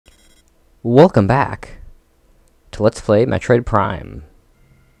Welcome back to Let's Play Metroid Prime.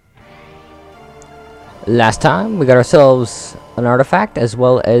 Last time, we got ourselves an artifact, as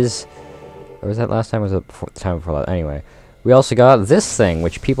well as... Or was that last time, or was it the time before last? Anyway, we also got this thing,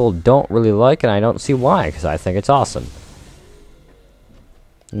 which people don't really like, and I don't see why, because I think it's awesome.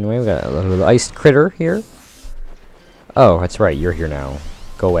 Anyway, we got a little iced critter here. Oh, that's right, you're here now.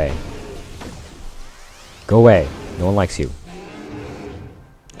 Go away. Go away. No one likes you.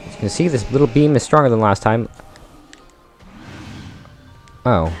 You can see this little beam is stronger than last time.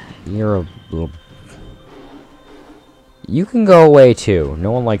 Oh, you're a little... You can go away too.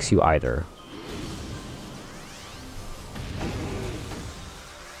 No one likes you either.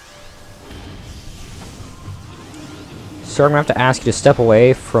 So I'm gonna have to ask you to step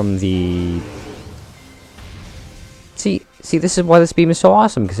away from the... See, this is why this beam is so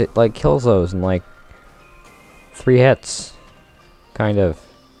awesome, because it, like, kills those in, like, 3 hits. Kind of.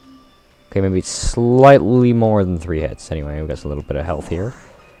 Okay, maybe it's slightly more than 3 hits. Anyway, we got a little bit of health here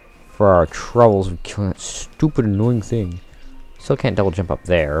for our troubles with killing that stupid, annoying thing. Still can't double jump up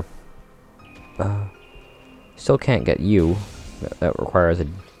there. Still can't get you. That requires a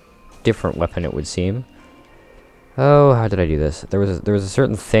different weapon, it would seem. Oh, how did I do this? There was a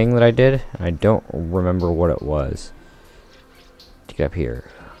certain thing that I did, and I don't remember what it was. To get up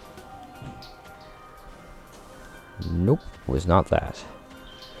here. Nope, was not that.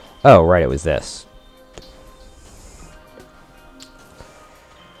 Oh, right, it was this.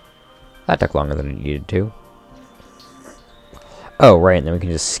 That took longer than it needed to. Oh, right, and then we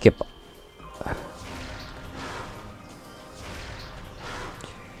can just skip.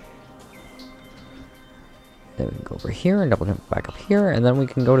 Then we can go over here and double jump back up here, and then we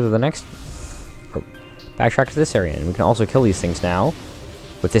can go to the next... Or backtrack to this area, and we can also kill these things now.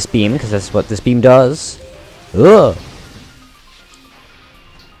 With this beam, because that's what this beam does. Ugh!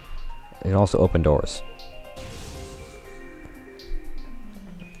 It can also open doors.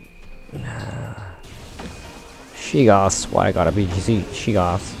 She-goths. Why I gotta be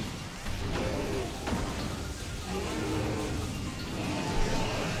she-goths?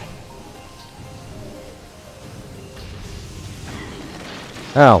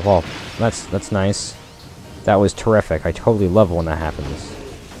 Oh, well, that's nice. That was terrific. I totally love when that happens.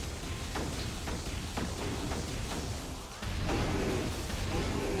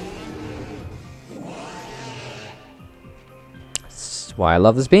 That's why I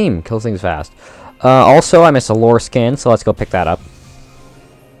love this beam. Kills things fast. Also, I missed a lore scan, so let's go pick that up.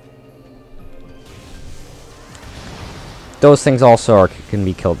 Those things also can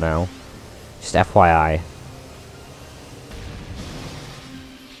be killed now. Just FYI.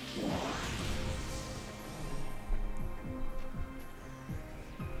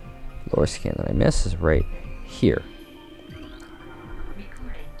 Lore scan that I missed is right here.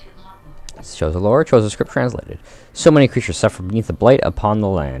 This shows a lore, Chozo script translated. So many creatures suffer beneath the blight upon the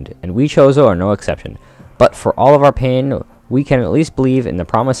land, and we Chozo are no exception. But for all of our pain, we can at least believe in the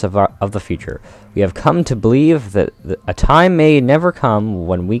promise of the future. We have come to believe that a time may never come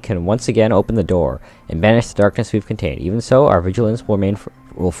when we can once again open the door and banish the darkness we've contained. Even so, our vigilance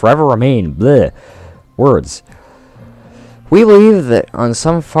will forever remain. Bleh. Words. We believe that on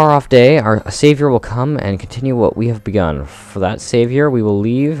some far-off day, our Savior will come and continue what we have begun. For that Savior, we will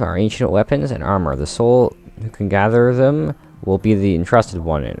leave our ancient weapons and armor. The soul who can gather them will be the entrusted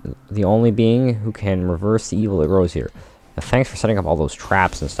one, the only being who can reverse the evil that grows here. Now, thanks for setting up all those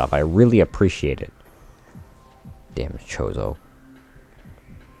traps and stuff. I really appreciate it. Damn it, Chozo.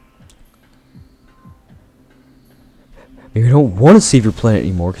 Maybe I don't want to save your planet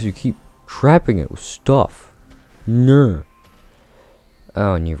anymore because you keep trapping it with stuff. No.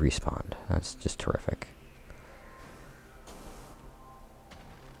 Oh, and you respawned. That's just terrific.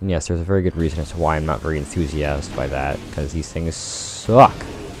 And yes, there's a very good reason as to why I'm not very enthusiastic by that, because these things suck.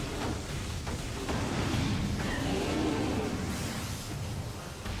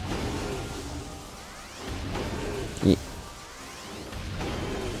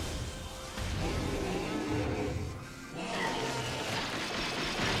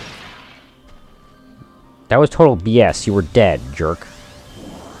 That was total BS. You were dead, jerk.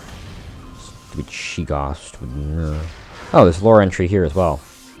 Stupid she-goth. Oh, there's lore entry here as well.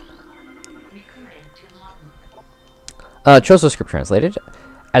 Chozo script translated.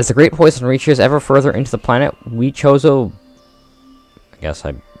 As the great poison reaches ever further into the planet, we Chozo... I guess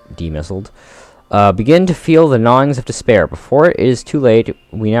I demissiled. Begin to feel the gnawings of despair. Before it is too late,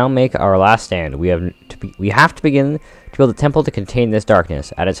 we now make our last stand. We have to begin to build a temple to contain this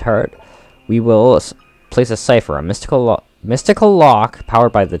darkness. At its heart, we will... place a cipher, a mystical lock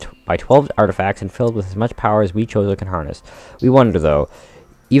powered by 12 artifacts and filled with as much power as we Chozo can harness. We wonder, though,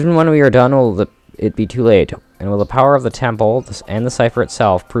 Even when we are done, will it be too late? And will the power of the temple and the cipher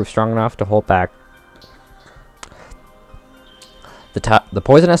itself prove strong enough to hold back the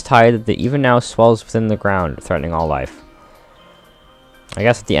poisonous tide that even now swells within the ground, threatening all life? I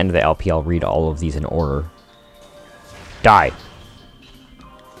guess at the end of the LP, I'll read all of these in order. Die.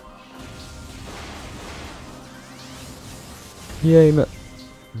 Yay,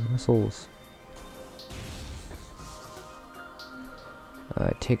 missiles.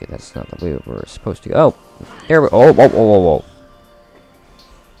 I take it that's not the way we're supposed to go. Oh, there we go. Oh, whoa, whoa, whoa, whoa.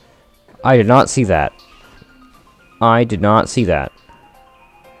 I did not see that. I did not see that.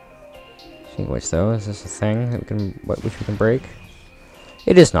 Speaking of which, though, is this a thing that which we can break?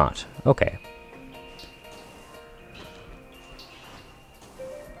 It is not. Okay.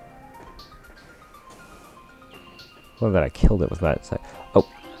 Love that I killed it with that. Oh,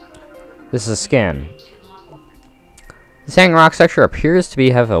 this is a scan. The hanging rock structure appears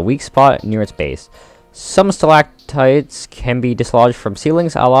to have a weak spot near its base. Some stalactites can be dislodged from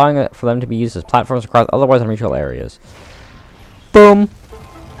ceilings, allowing for them to be used as platforms across otherwise unreachable areas. Boom!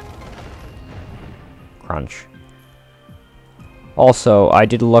 Crunch. Also, I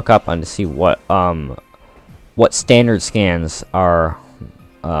did look up to see what standard scans are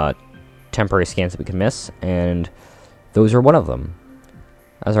temporary scans that we can miss, and those are one of them.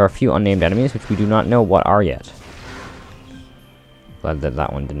 As are a few unnamed enemies, which we do not know what are yet. Glad that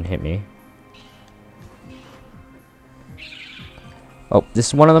that one didn't hit me. Oh, this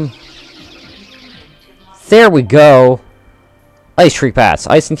is one of them. There we go! Ice Shriek Bats,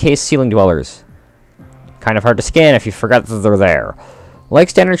 ice-encased ceiling dwellers. Kind of hard to scan if you forgot that they're there. Like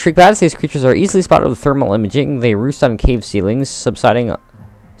standard Shriek Bats, these creatures are easily spotted with thermal imaging. They roost on cave ceilings, subsisting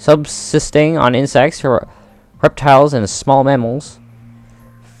on insects, reptiles, and small mammals.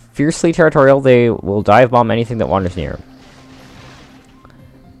 Fiercely territorial, they will dive bomb anything that wanders near.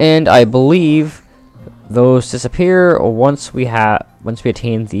 And I believe those disappear once we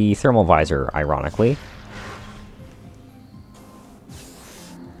attain the thermal visor, ironically.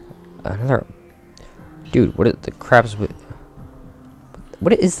 Another dude, what is the crap's with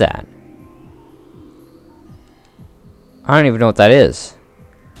what is that? I don't even know what that is.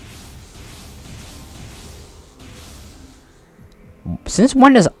 Since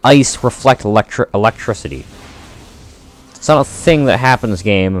when does ice reflect electricity? It's not a thing that happens,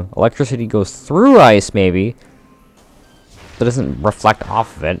 game. Electricity goes through ice, maybe, but doesn't reflect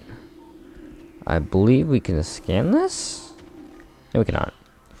off of it. I believe we can scan this? No, we cannot.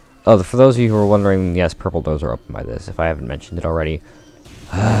 Oh, for those of you who are wondering, yes, purple doors are open by this, if I haven't mentioned it already.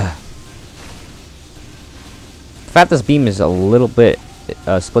 The fact this beam is a little bit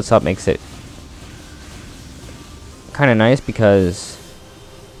splits up makes it kind of nice, because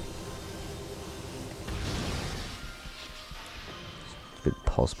stupid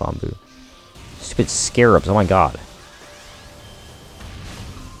pulse bamboo, stupid scarabs, oh my god.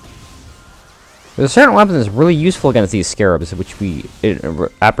 There's a certain weapon that's really useful against these scarabs, which it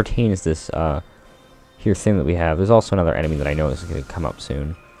appertains this here thing that we have. There's also another enemy that I know is going to come up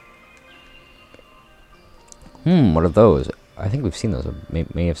soon. What are those? I think we've seen those, or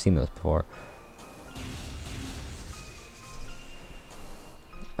may have seen those before.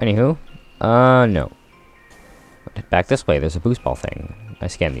 Anywho, no. Back this way, there's a boost ball thing. I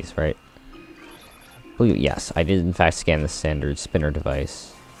scanned these, right? Yes, I did in fact scan the standard spinner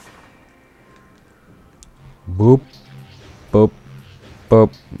device. Boop. Boop.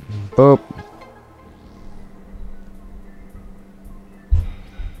 Boop. Boop.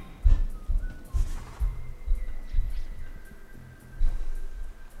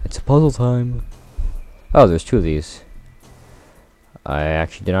 It's a puzzle time. Oh, there's two of these. I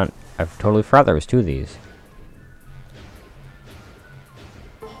actually did not... I totally forgot there was two of these.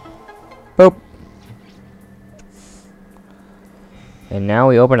 Boop. And now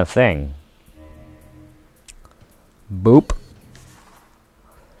we open a thing. Boop.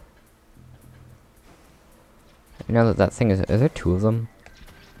 Now that that thing is there two of them?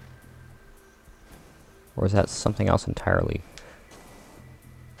 Or is that something else entirely?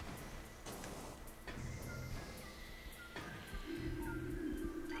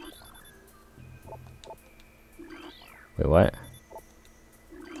 Wait, what?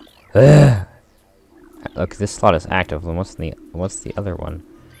 Ugh. Look, this slot is active. What's the other one?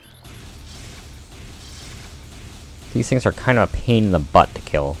 These things are kind of a pain in the butt to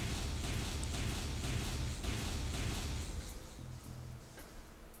kill.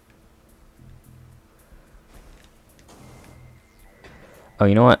 Oh,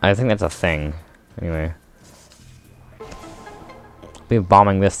 you know what? I think that's a thing. Anyway. Maybe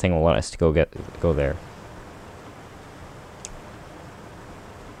bombing this thing will let us go there.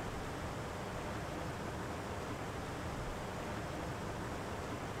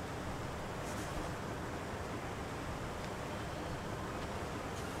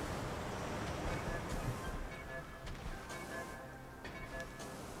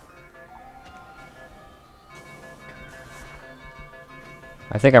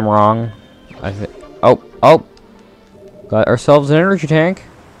 I think I'm wrong. Oh! Got ourselves an energy tank.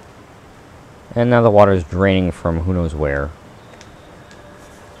 And now the water is draining from who knows where.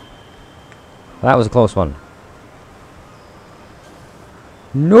 That was a close one.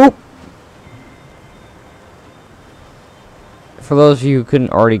 Nope! For those of you who couldn't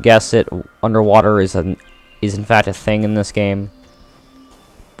already guess it, underwater is in fact a thing in this game.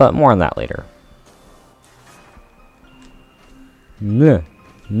 But more on that later. Boop.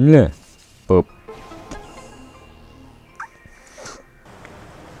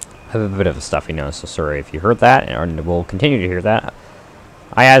 I have a bit of a stuffy nose, so sorry if you heard that, and we'll continue to hear that.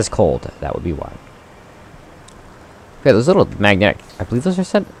 I has cold, that would be why. Okay, those little magnetic, I believe those are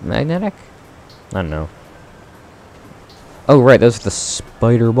set magnetic? I don't know. Oh right, those are the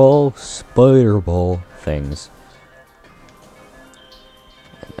spider ball things.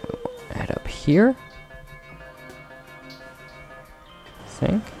 And then we'll head up here. I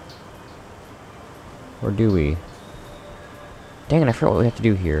think. Or do we? Dang it, I forgot what we have to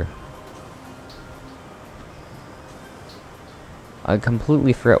do here. I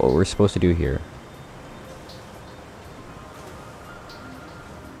completely forgot what we're supposed to do here.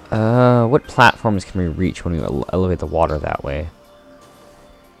 What platforms can we reach when we elevate the water that way?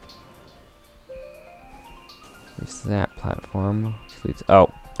 There's that platform. Oh,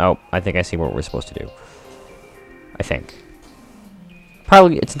 I think I see what we're supposed to do. I think.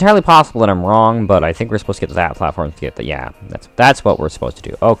 Probably, it's entirely possible that I'm wrong, but I think we're supposed to get to that platform to get the, yeah, that's what we're supposed to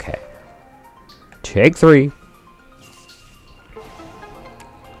do. Okay. Take 3.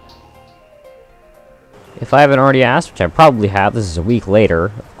 If I haven't already asked, which I probably have, this is a week later,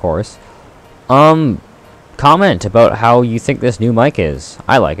 of course. Comment about how you think this new mic is.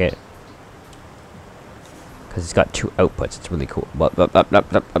 I like it. Because it's got 2 outputs. It's really cool.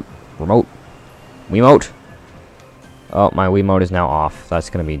 Remote. Wiimote. Oh, my Wiimote is now off. That's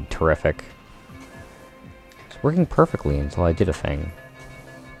going to be terrific. It's working perfectly until I did a thing.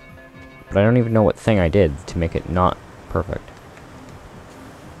 But I don't even know what thing I did to make it not perfect.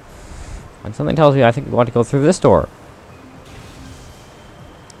 And something tells me I think we want to go through this door.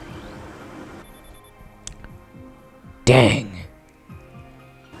 Dang.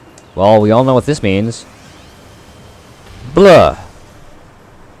 Well, we all know what this means. Blah.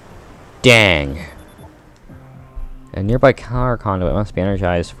 Dang. A nearby car conduit must be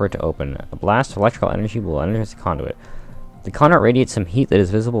energized for it to open. A blast of electrical energy will energize the conduit. The conduit radiates some heat that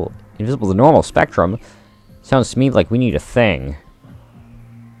is invisible to the normal spectrum. Sounds to me like we need a thing.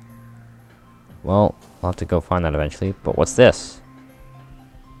 Well, I'll have to go find that eventually. But what's this?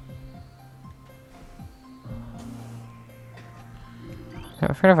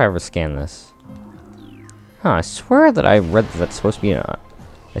 I forget if I ever scanned this. Huh, I swear that I read that that's supposed to be a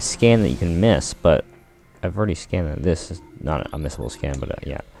scan that you can miss, but I've already scanned it. This is not a missable scan, but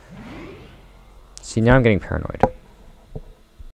yeah. See, now I'm getting paranoid.